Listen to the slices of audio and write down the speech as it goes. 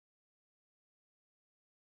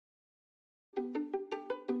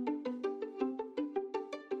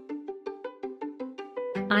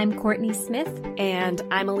I'm Courtney Smith. And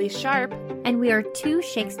I'm Elise Sharp. And we are two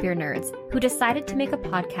Shakespeare nerds who decided to make a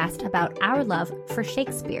podcast about our love for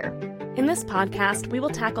Shakespeare. In this podcast, we will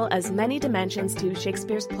tackle as many dimensions to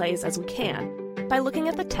Shakespeare's plays as we can by looking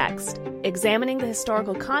at the text, examining the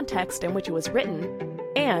historical context in which it was written,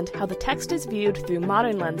 and how the text is viewed through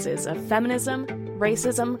modern lenses of feminism,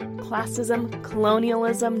 racism, classism,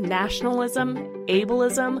 colonialism, nationalism,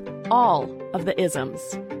 ableism, all of the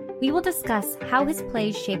isms. We will discuss how his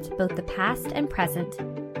plays shaped both the past and present,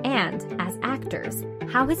 and, as actors,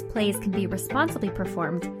 how his plays can be responsibly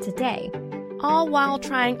performed today. All while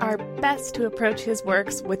trying our best to approach his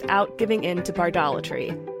works without giving in to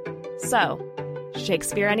bardolatry. So,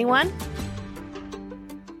 Shakespeare, anyone?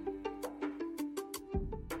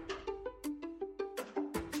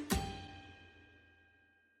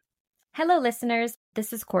 Hello, listeners.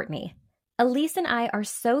 This is Courtney. Elise and I are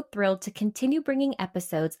so thrilled to continue bringing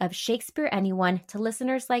episodes of Shakespeare Anyone to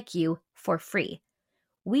listeners like you for free.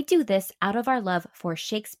 We do this out of our love for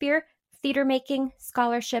Shakespeare, theater making,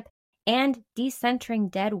 scholarship, and decentering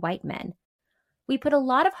dead white men. We put a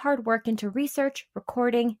lot of hard work into research,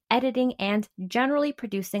 recording, editing, and generally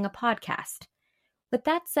producing a podcast. With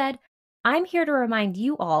that said, I'm here to remind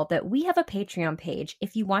you all that we have a Patreon page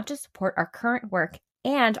if you want to support our current work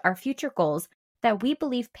and our future goals that we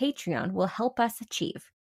believe Patreon will help us achieve.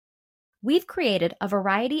 We've created a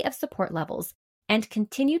variety of support levels and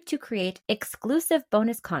continue to create exclusive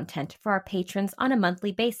bonus content for our patrons on a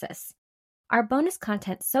monthly basis. Our bonus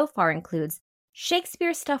content so far includes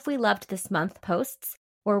Shakespeare Stuff We Loved This Month posts,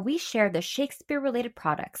 where we share the Shakespeare-related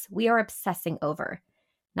products we are obsessing over.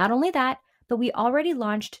 Not only that, but we already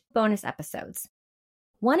launched bonus episodes.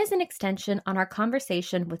 One is an extension on our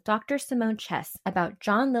conversation with Dr. Simone Chess about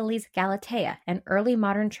John Lilly's Galatea and early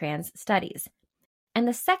modern trans studies. And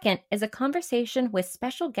the second is a conversation with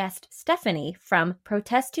special guest Stephanie from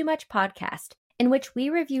Protest Too Much podcast, in which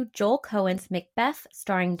we review Joel Coen's Macbeth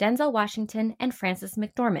starring Denzel Washington and Frances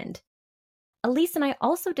McDormand. Elise and I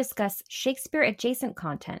also discuss Shakespeare-adjacent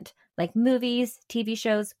content, like movies, TV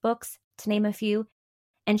shows, books, to name a few,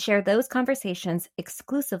 and share those conversations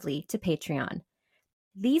exclusively to Patreon.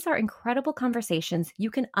 These are incredible conversations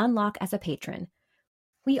you can unlock as a patron.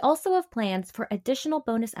 We also have plans for additional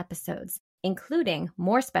bonus episodes, including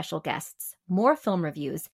more special guests, more film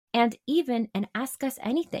reviews, and even an Ask Us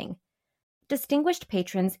Anything. Distinguished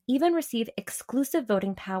patrons even receive exclusive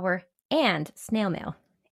voting power and snail mail.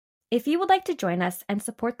 If you would like to join us and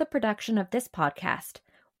support the production of this podcast,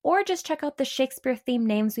 or just check out the Shakespeare-themed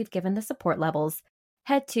names we've given the support levels,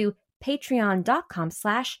 head to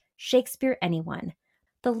patreon.com/ShakespeareAnyone.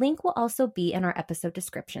 The link will also be in our episode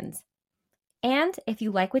descriptions. And if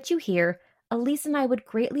you like what you hear, Elise and I would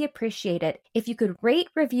greatly appreciate it if you could rate,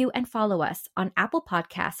 review, and follow us on Apple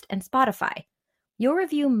Podcast and Spotify. Your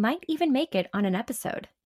review might even make it on an episode.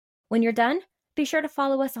 When you're done, be sure to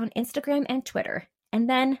follow us on Instagram and Twitter, and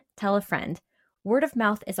then tell a friend. Word of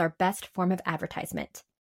mouth is our best form of advertisement.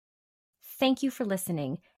 Thank you for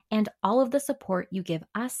listening and all of the support you give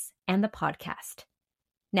us and the podcast.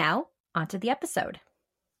 Now, onto the episode.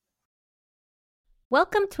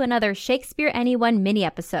 Welcome to another Shakespeare Anyone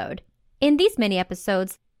mini-episode. In these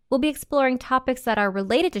mini-episodes, we'll be exploring topics that are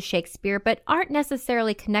related to Shakespeare but aren't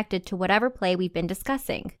necessarily connected to whatever play we've been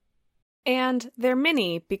discussing. And they're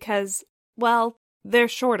mini because, well, they're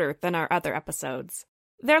shorter than our other episodes.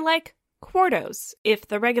 They're like quartos if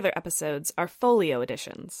the regular episodes are folio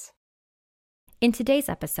editions. In today's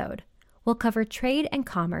episode, we'll cover trade and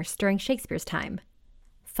commerce during Shakespeare's time.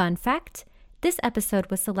 Fun fact, this episode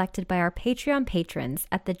was selected by our Patreon patrons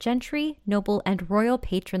at the gentry, noble, and royal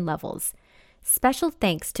patron levels. Special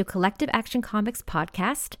thanks to Collective Action Comics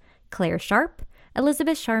podcast, Claire Sharp,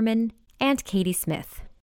 Elizabeth Sharman, and Katie Smith.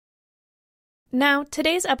 Now,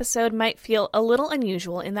 today's episode might feel a little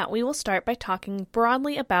unusual in that we will start by talking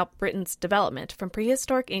broadly about Britain's development from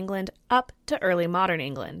prehistoric England up to early modern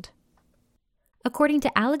England. According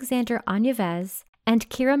to Alexander Agneves and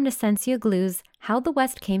Kiram Nesensia-Glue's How the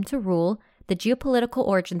West Came to Rule, The Geopolitical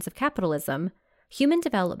Origins of Capitalism, human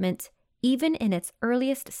development, even in its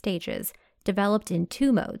earliest stages, developed in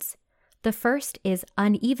two modes. The first is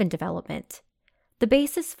uneven development. The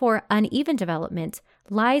basis for uneven development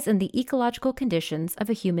lies in the ecological conditions of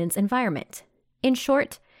a human's environment. In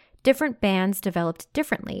short, different bands developed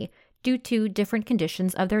differently due to different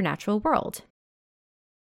conditions of their natural world.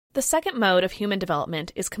 The second mode of human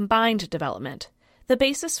development is combined development. The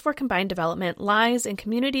basis for combined development lies in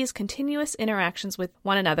communities' continuous interactions with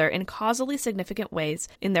one another in causally significant ways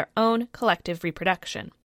in their own collective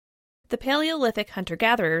reproduction. The Paleolithic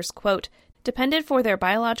hunter-gatherers, quote, depended for their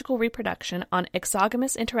biological reproduction on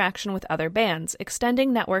exogamous interaction with other bands,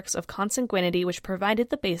 extending networks of consanguinity which provided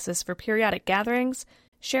the basis for periodic gatherings,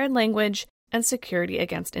 shared language, and security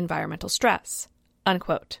against environmental stress."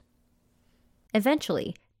 Unquote.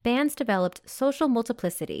 Eventually, bands developed social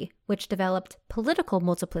multiplicity, which developed political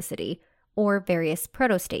multiplicity, or various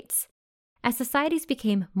protostates. As societies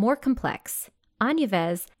became more complex,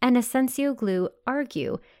 Añeves and Asensioglou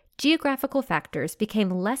argue geographical factors became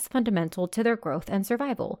less fundamental to their growth and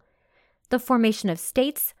survival. The formation of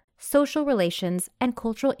states, social relations, and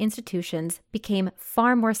cultural institutions became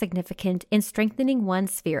far more significant in strengthening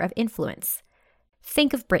one's sphere of influence.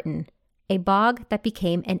 Think of Britain, a bog that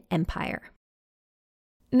became an empire.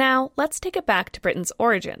 Now, let's take it back to Britain's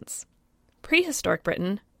origins. Prehistoric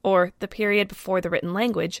Britain, or the period before the written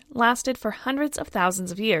language, lasted for hundreds of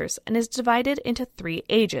thousands of years and is divided into 3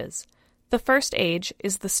 ages. The first age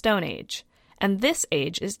is the Stone Age, and this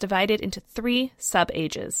age is divided into 3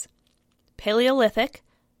 sub-ages: Paleolithic,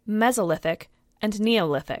 Mesolithic, and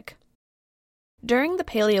Neolithic. During the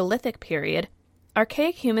Paleolithic period,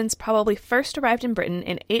 archaic humans probably first arrived in Britain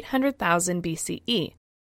in 800,000 BCE,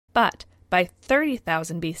 but by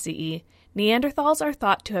 30,000 BCE, Neanderthals are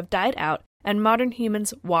thought to have died out and modern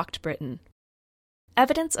humans walked Britain.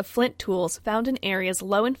 Evidence of flint tools found in areas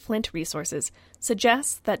low in flint resources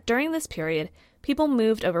suggests that during this period, people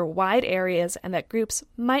moved over wide areas and that groups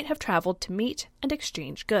might have traveled to meet and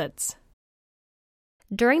exchange goods.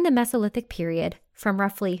 During the Mesolithic period, from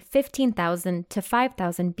roughly 15,000 to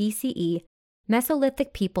 5,000 BCE,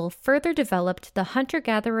 Mesolithic people further developed the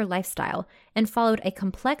hunter-gatherer lifestyle and followed a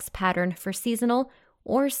complex pattern for seasonal,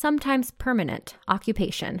 or sometimes permanent,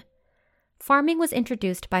 occupation. Farming was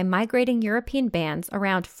introduced by migrating European bands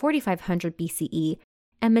around 4500 BCE,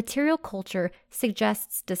 and material culture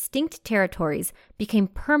suggests distinct territories became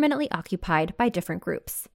permanently occupied by different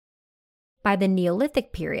groups. By the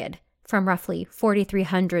Neolithic period, from roughly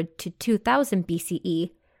 4300 to 2000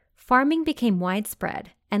 BCE, farming became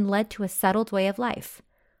widespread and led to a settled way of life.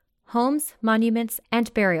 Homes, monuments,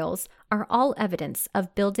 and burials are all evidence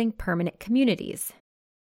of building permanent communities.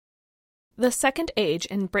 The second age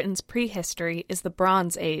in Britain's prehistory is the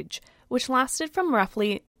Bronze Age, which lasted from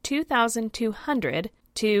roughly 2200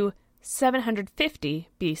 to 750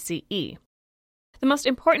 BCE. The most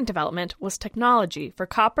important development was technology for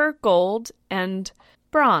copper, gold, and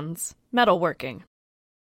bronze metalworking.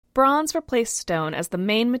 Bronze replaced stone as the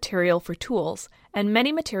main material for tools, and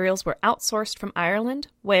many materials were outsourced from Ireland,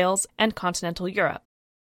 Wales, and continental Europe.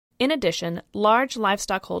 In addition, large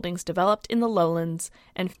livestock holdings developed in the lowlands,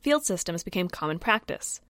 and field systems became common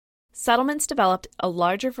practice. Settlements developed a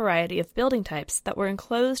larger variety of building types that were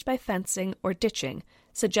enclosed by fencing or ditching,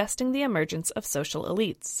 suggesting the emergence of social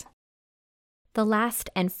elites. The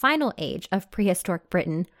last and final age of prehistoric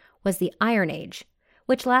Britain was the Iron Age,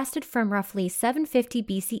 which lasted from roughly 750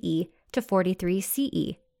 BCE to 43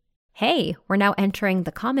 CE. Hey, we're now entering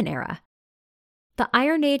the Common Era. The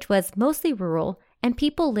Iron Age was mostly rural, and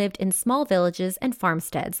people lived in small villages and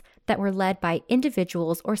farmsteads that were led by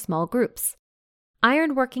individuals or small groups.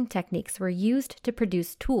 Ironworking techniques were used to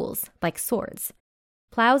produce tools like swords.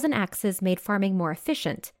 Plows and axes made farming more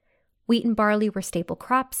efficient. Wheat and barley were staple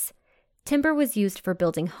crops. Timber was used for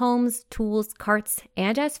building homes, tools, carts,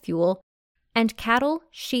 and as fuel. And cattle,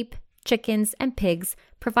 sheep, chickens, and pigs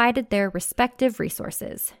provided their respective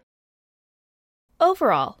resources.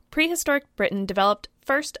 Overall, prehistoric Britain developed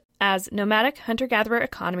first as nomadic hunter-gatherer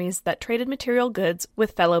economies that traded material goods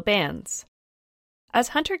with fellow bands. As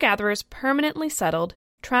hunter-gatherers permanently settled,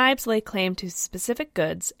 tribes laid claim to specific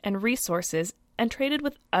goods and resources and traded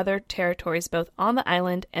with other territories both on the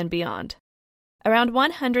island and beyond. Around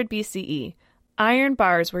 100 BCE, iron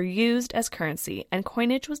bars were used as currency and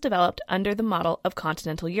coinage was developed under the model of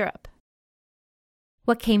continental Europe.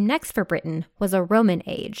 What came next for Britain was a Roman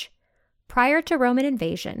age. Prior to Roman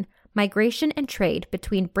invasion, migration and trade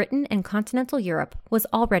between Britain and continental Europe was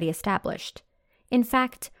already established. In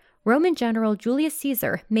fact, Roman general Julius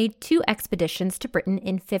Caesar made 2 expeditions to Britain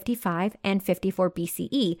in 55 and 54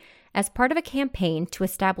 BCE as part of a campaign to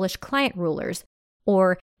establish client rulers,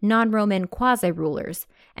 or non-Roman quasi-rulers,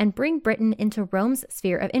 and bring Britain into Rome's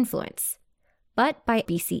sphere of influence. But by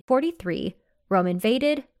BC 43, Rome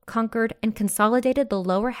invaded, conquered, and consolidated the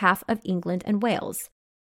lower half of England and Wales.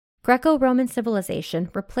 Greco-Roman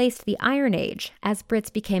civilization replaced the Iron Age as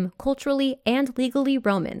Brits became culturally and legally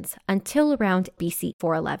Romans until around BC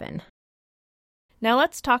 411. Now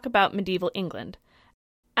let's talk about medieval England.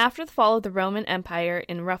 After the fall of the Roman Empire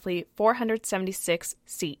in roughly 476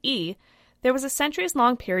 CE, there was a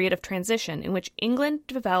centuries-long period of transition in which England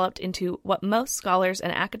developed into what most scholars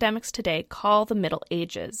and academics today call the Middle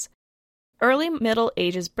Ages. early Middle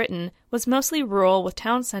Ages Britain was mostly rural with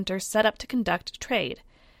town centers set up to conduct trade.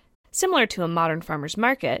 Similar to a modern farmer's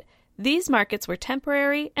market, these markets were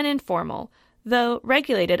temporary and informal, though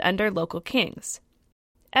regulated under local kings.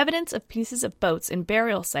 Evidence of pieces of boats in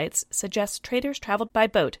burial sites suggests traders traveled by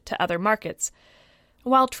boat to other markets.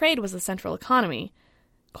 While trade was the central economy,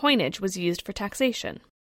 coinage was used for taxation.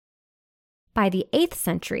 By the 8th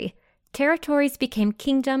century, territories became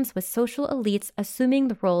kingdoms with social elites assuming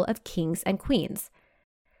the role of kings and queens.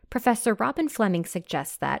 Professor Robin Fleming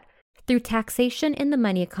suggests that, through taxation in the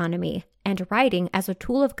money economy and writing as a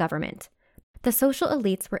tool of government, the social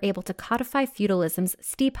elites were able to codify feudalism's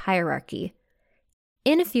steep hierarchy.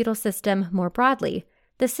 In a feudal system more broadly,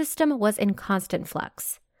 the system was in constant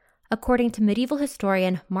flux. According to medieval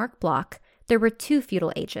historian Mark Bloch, there were 2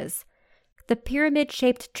 feudal ages: the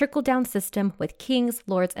pyramid-shaped trickle-down system with kings,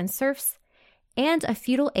 lords, and serfs, and a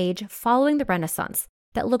feudal age following the Renaissance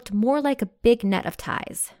that looked more like a big net of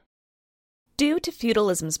ties. Due to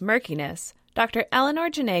feudalism's murkiness, Dr. Eleanor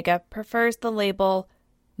Janega prefers the label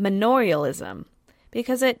manorialism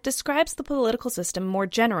because it describes the political system more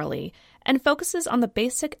generally and focuses on the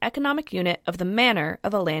basic economic unit of the manor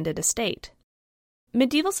of a landed estate.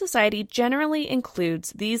 Medieval society generally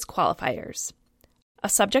includes these qualifiers: a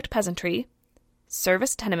subject peasantry,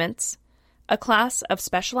 service tenements, a class of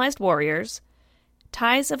specialized warriors,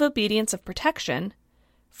 ties of obedience of protection,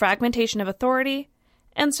 fragmentation of authority,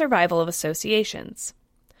 and survival of associations.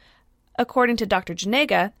 According to Dr.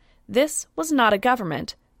 Janega, this was not a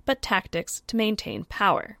government, but tactics to maintain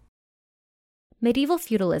power. Medieval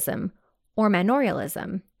feudalism, or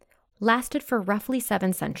manorialism, lasted for roughly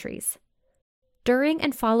 7 centuries. During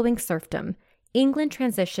and following serfdom, England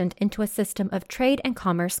transitioned into a system of trade and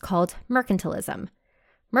commerce called mercantilism.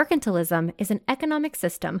 Mercantilism is an economic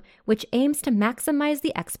system which aims to maximize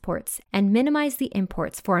the exports and minimize the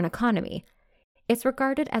imports for an economy. It's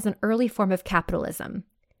regarded as an early form of capitalism.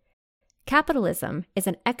 Capitalism is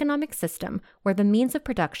an economic system where the means of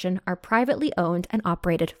production are privately owned and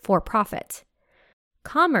operated for profit.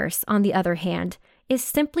 Commerce, on the other hand, is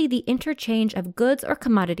simply the interchange of goods or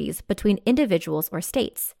commodities between individuals or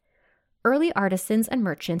states. Early artisans and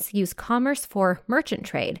merchants used commerce for merchant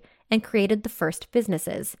trade and created the first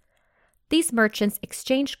businesses. These merchants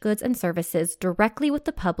exchanged goods and services directly with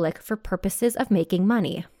the public for purposes of making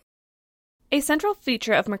money. A central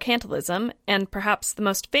feature of mercantilism, and perhaps the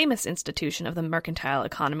most famous institution of the mercantile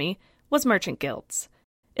economy, was merchant guilds,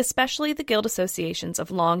 especially the guild associations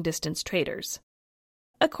of long-distance traders.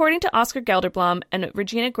 According to Oscar Gelderblom and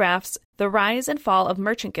Regina Graff's The Rise and Fall of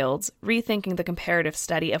Merchant Guilds, Rethinking the Comparative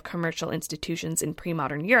Study of Commercial Institutions in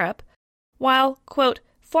Pre-Modern Europe, while, quote,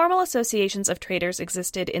 formal associations of traders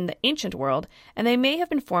existed in the ancient world, and they may have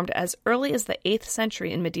been formed as early as the 8th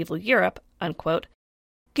century in medieval Europe, unquote,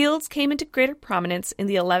 guilds came into greater prominence in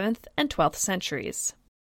the 11th and 12th centuries.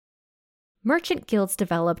 Merchant guilds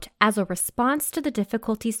developed as a response to the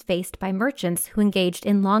difficulties faced by merchants who engaged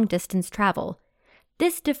in long-distance travel.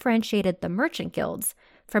 This differentiated the merchant guilds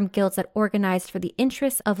from guilds that organized for the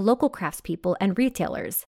interests of local craftspeople and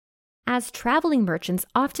retailers. As traveling merchants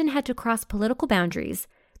often had to cross political boundaries,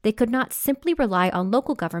 they could not simply rely on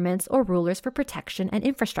local governments or rulers for protection and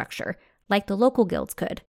infrastructure, like the local guilds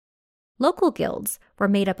could. Local guilds were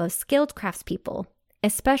made up of skilled craftspeople,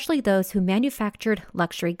 especially those who manufactured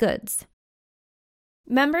luxury goods.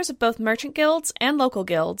 Members of both merchant guilds and local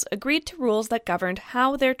guilds agreed to rules that governed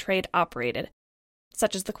how their trade operated,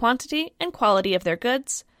 such as the quantity and quality of their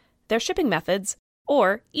goods, their shipping methods,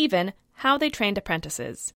 or even how they trained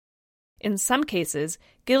apprentices. In some cases,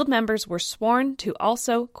 guild members were sworn to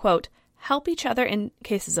also, quote, help each other in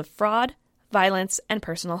cases of fraud, violence, and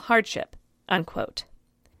personal hardship, unquote.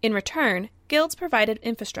 In return, guilds provided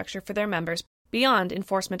infrastructure for their members beyond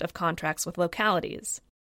enforcement of contracts with localities,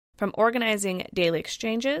 from organizing daily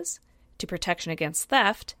exchanges, to protection against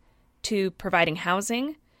theft, to providing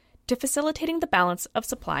housing, to facilitating the balance of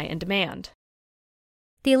supply and demand.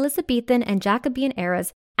 The Elizabethan and Jacobean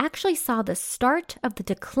eras actually saw the start of the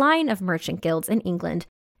decline of merchant guilds in England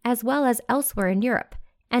as well as elsewhere in Europe,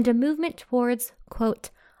 and a movement towards, quote,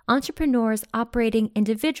 entrepreneurs operating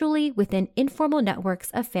individually within informal networks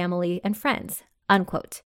of family and friends,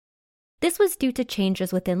 unquote. This was due to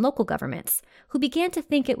changes within local governments, who began to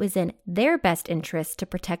think it was in their best interest to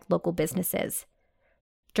protect local businesses.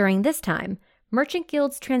 During this time, merchant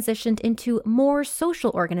guilds transitioned into more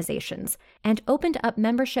social organizations and opened up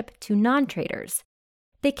membership to non-traders.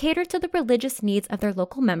 They catered to the religious needs of their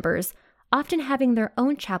local members, often having their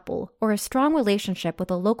own chapel or a strong relationship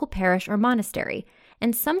with a local parish or monastery,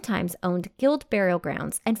 and sometimes owned guild burial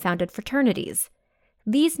grounds and founded fraternities.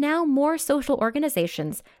 These now more social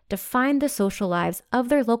organizations defined the social lives of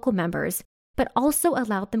their local members, but also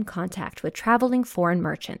allowed them contact with traveling foreign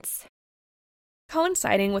merchants.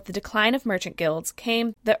 Coinciding with the decline of merchant guilds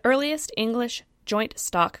came the earliest English joint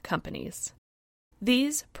stock companies.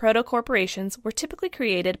 These proto-corporations were typically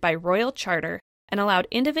created by royal charter and allowed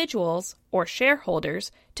individuals, or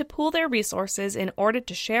shareholders, to pool their resources in order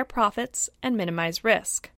to share profits and minimize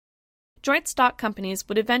risk. Joint stock companies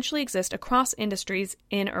would eventually exist across industries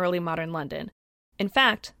in early modern London. In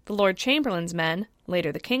fact, the Lord Chamberlain's men,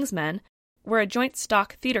 later the King's men, were a joint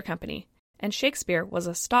stock theatre company, and Shakespeare was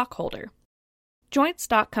a stockholder. Joint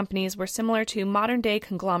stock companies were similar to modern-day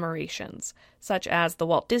conglomerations, such as the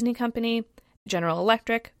Walt Disney Company, General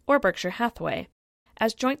Electric, or Berkshire Hathaway,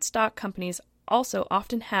 as joint stock companies also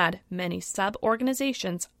often had many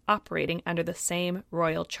sub-organizations operating under the same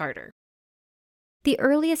royal charter. The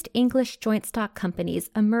earliest English joint stock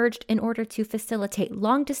companies emerged in order to facilitate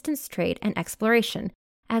long-distance trade and exploration,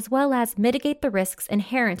 as well as mitigate the risks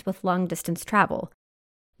inherent with long-distance travel.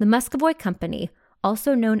 The Muscovy Company,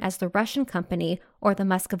 also known as the Russian Company or the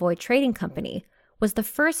Muscovy Trading Company, was the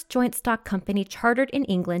first joint stock company chartered in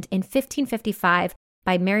England in 1555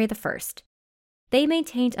 by Mary I. They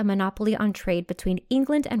maintained a monopoly on trade between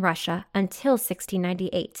England and Russia until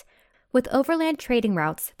 1698, with overland trading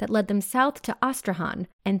routes that led them south to Astrakhan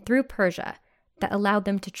and through Persia that allowed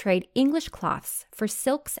them to trade English cloths for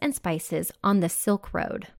silks and spices on the Silk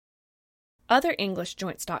Road. Other English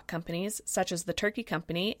joint stock companies, such as the Turkey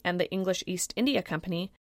Company and the English East India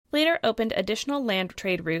Company, later opened additional land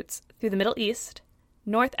trade routes through the Middle East,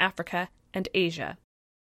 North Africa, and Asia.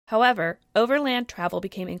 However, overland travel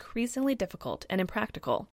became increasingly difficult and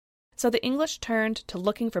impractical, so the English turned to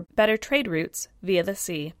looking for better trade routes via the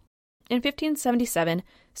sea. In 1577,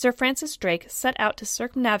 Sir Francis Drake set out to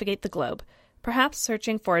circumnavigate the globe, perhaps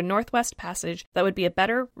searching for a northwest passage that would be a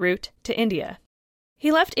better route to India.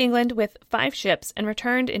 He left England with 5 ships and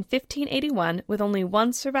returned in 1581 with only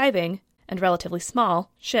one surviving, and relatively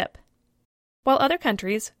small, ship. While other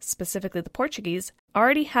countries, specifically the Portuguese,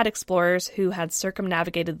 already had explorers who had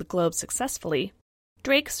circumnavigated the globe successfully,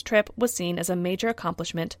 Drake's trip was seen as a major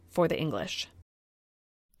accomplishment for the English.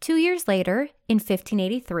 2 years later, in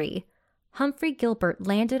 1583, Humphrey Gilbert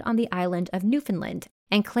landed on the island of Newfoundland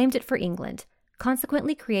and claimed it for England,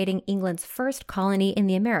 consequently creating England's first colony in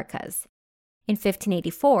the Americas. In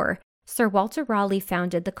 1584, Sir Walter Raleigh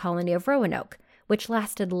founded the colony of Roanoke, which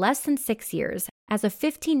lasted less than 6 years, as a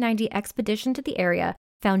 1590 expedition to the area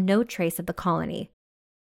found no trace of the colony.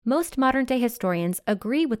 Most modern-day historians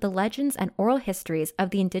agree with the legends and oral histories of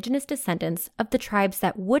the indigenous descendants of the tribes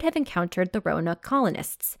that would have encountered the Roanoke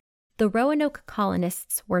colonists. The Roanoke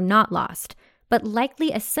colonists were not lost, but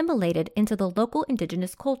likely assimilated into the local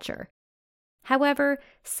indigenous culture. However,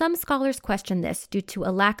 some scholars question this due to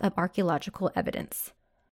a lack of archaeological evidence.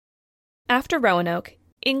 After Roanoke,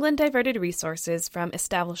 England diverted resources from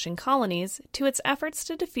establishing colonies to its efforts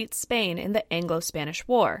to defeat Spain in the Anglo-Spanish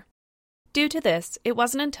War. Due to this, it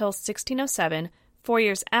wasn't until 1607, 4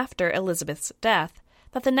 years after Elizabeth's death,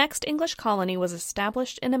 that the next English colony was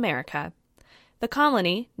established in America. The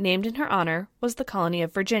colony, named in her honor, was the colony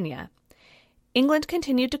of Virginia. England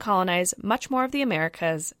continued to colonize much more of the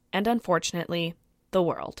Americas and, unfortunately, the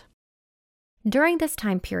world. During this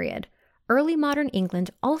time period, early modern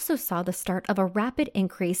England also saw the start of a rapid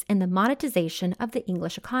increase in the monetization of the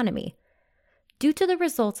English economy. Due to the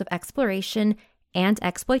results of exploration and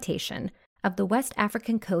exploitation of the West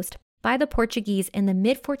African coast by the Portuguese in the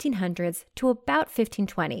mid-1400s to about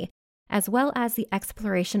 1520, as well as the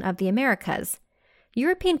exploration of the Americas,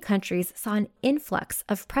 European countries saw an influx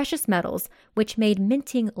of precious metals which made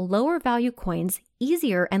minting lower-value coins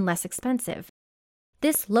easier and less expensive.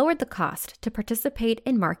 This lowered the cost to participate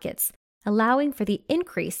in markets, allowing for the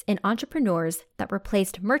increase in entrepreneurs that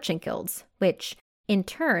replaced merchant guilds, which, in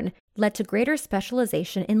turn, led to greater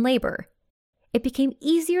specialization in labor. It became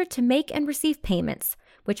easier to make and receive payments,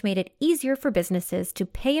 which made it easier for businesses to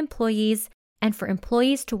pay employees and for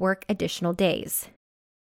employees to work additional days.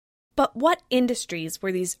 But what industries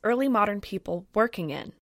were these early modern people working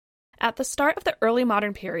in? At the start of the early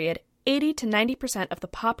modern period, 80 to 90% of the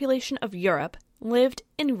population of Europe lived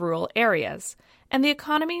in rural areas, and the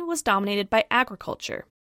economy was dominated by agriculture.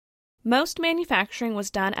 Most manufacturing was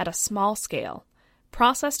done at a small scale.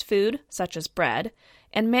 Processed food, such as bread,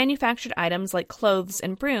 and manufactured items like clothes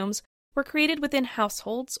and brooms were created within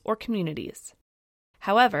households or communities.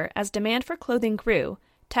 However, as demand for clothing grew,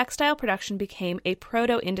 textile production became a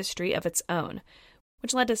proto-industry of its own,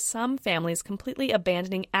 which led to some families completely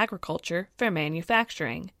abandoning agriculture for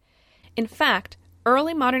manufacturing. In fact,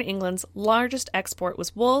 early modern England's largest export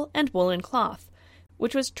was wool and woolen cloth,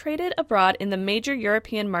 which was traded abroad in the major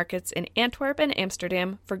European markets in Antwerp and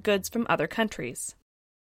Amsterdam for goods from other countries.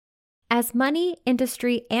 As money,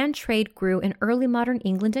 industry, and trade grew in early modern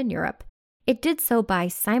England and Europe, it did so by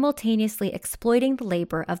simultaneously exploiting the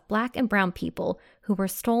labor of Black and brown people who were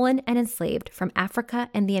stolen and enslaved from Africa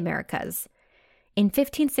and the Americas. In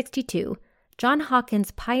 1562, John Hawkins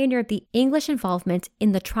pioneered the English involvement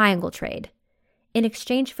in the triangle trade. In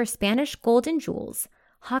exchange for Spanish gold and jewels,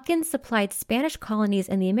 Hawkins supplied Spanish colonies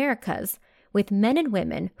in the Americas with men and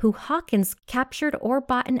women who Hawkins captured or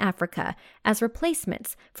bought in Africa as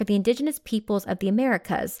replacements for the indigenous peoples of the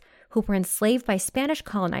Americas who were enslaved by Spanish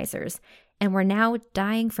colonizers and were now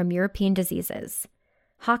dying from European diseases.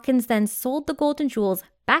 Hawkins then sold the gold and jewels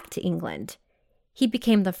back to England. He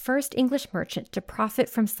became the first English merchant to profit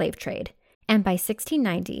from slave trade, and by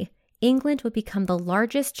 1690, England would become the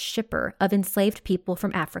largest shipper of enslaved people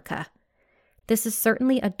from Africa. This is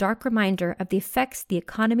certainly a dark reminder of the effects the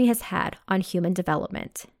economy has had on human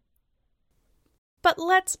development. But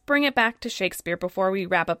let's bring it back to Shakespeare before we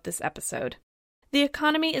wrap up this episode. The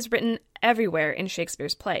economy is written everywhere in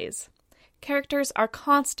Shakespeare's plays. Characters are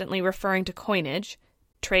constantly referring to coinage,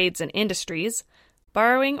 trades and industries,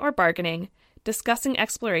 borrowing or bargaining, discussing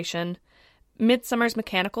exploration. Midsummer's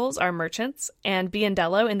mechanicals are merchants, and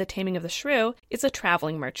Biondello in The Taming of the Shrew is a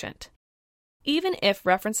traveling merchant. Even if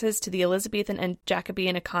references to the Elizabethan and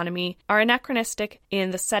Jacobean economy are anachronistic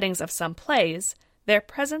in the settings of some plays, their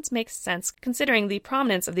presence makes sense considering the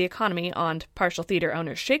prominence of the economy on partial theater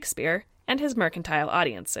owner Shakespeare and his mercantile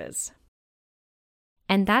audiences.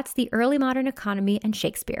 And that's the early modern economy and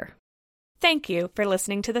Shakespeare. Thank you for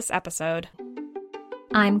listening to this episode.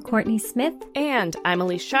 I'm Courtney Smith. And I'm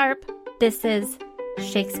Elise Sharp. This is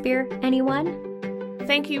Shakespeare, anyone?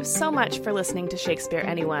 Thank you so much for listening to Shakespeare,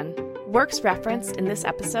 anyone. Works referenced in this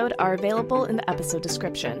episode are available in the episode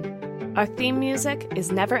description. Our theme music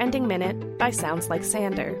is Never Ending Minute by Sounds Like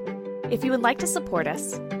Sander. If you would like to support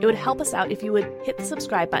us, it would help us out if you would hit the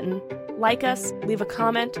subscribe button, like us, leave a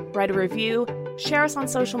comment, write a review, share us on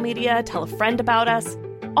social media, tell a friend about us,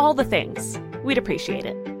 all the things. We'd appreciate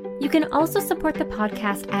it. You can also support the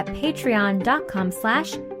podcast at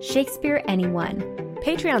patreon.com/ShakespeareAnyone.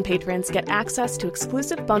 Patreon patrons get access to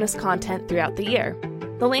exclusive bonus content throughout the year.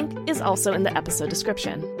 The link is also in the episode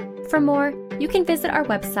description. For more, you can visit our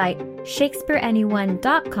website,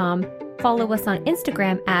 ShakespeareAnyone.com, follow us on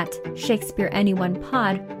Instagram at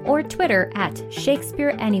ShakespeareAnyonePod, or Twitter at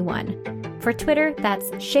ShakespeareAnyone. For Twitter,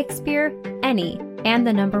 that's Shakespeare, Any, and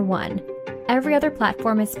the number 1. Every other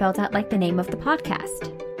platform is spelled out like the name of the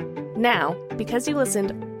podcast. Now, because you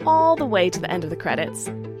listened all the way to the end of the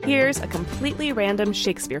credits, here's a completely random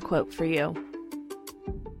Shakespeare quote for you.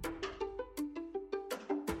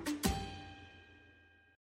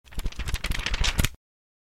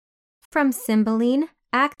 From Cymbeline,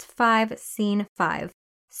 Act 5, Scene 5.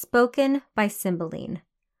 Spoken by Cymbeline.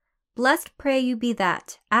 Blessed pray you be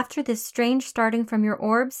that, after this strange starting from your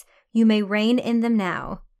orbs, you may reign in them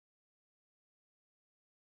now.